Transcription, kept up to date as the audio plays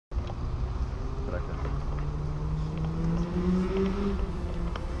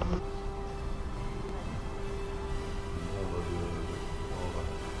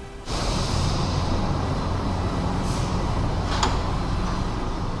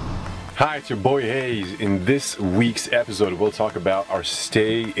Hi, it's your boy Hayes. In this week's episode, we'll talk about our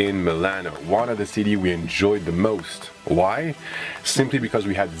stay in Milano, one of the cities we enjoyed the most. Why? Simply because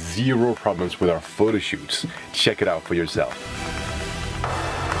we had zero problems with our photo shoots. Check it out for yourself.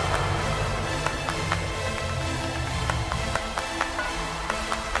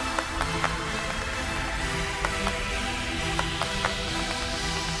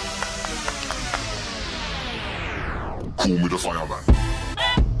 Call me the fireman.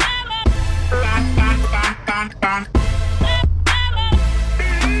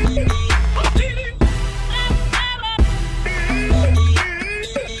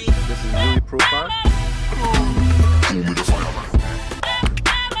 This is really profile. Call me the fireman.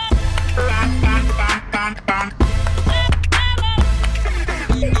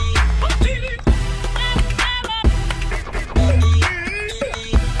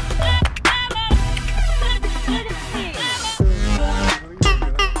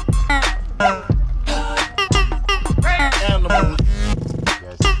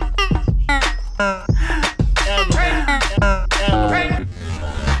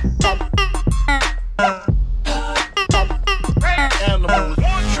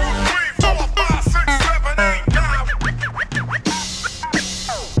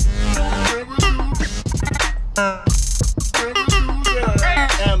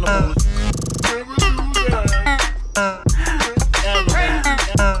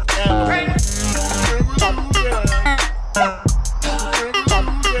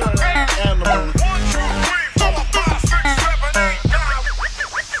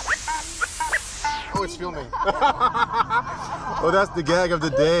 Oh, it's filming. Oh, that's the gag of the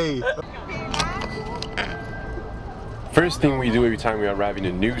day. First thing we do every time we arrive in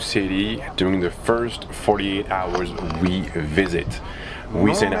a new city, during the first 48 hours we visit.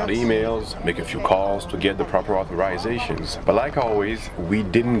 We send out emails, make a few calls to get the proper authorizations. But like always, we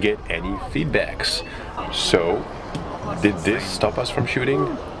didn't get any feedbacks. So, did this stop us from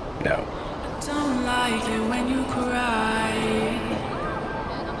shooting? No. Don't like it when you cry,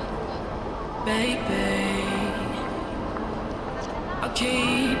 baby. I'll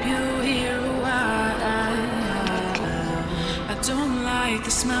keep you here a while. I don't like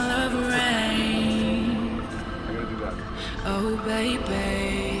the smell of rain. Oh,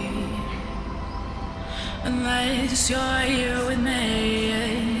 baby, unless you're here with me.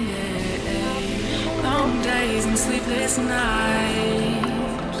 Long days and sleepless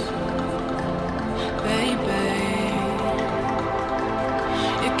nights, baby,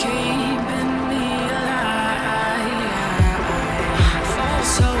 you're keeping me alive.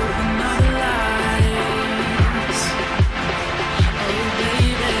 False hope and other lies. Oh,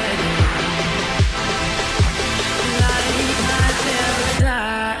 baby, like my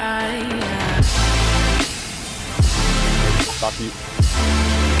paradise. Stop you.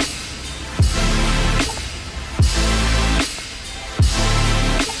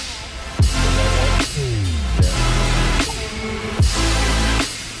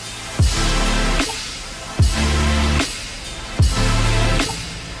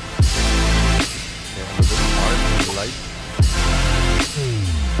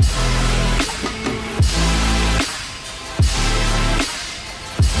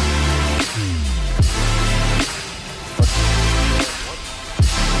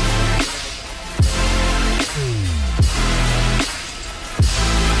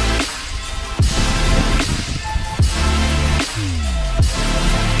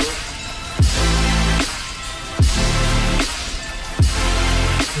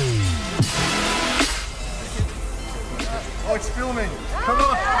 Oh, it's filming. Come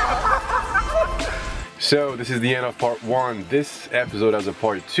on. So this is the end of part 1. This episode has a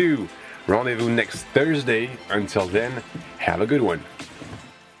part 2. Rendezvous next Thursday. Until then, have a good one.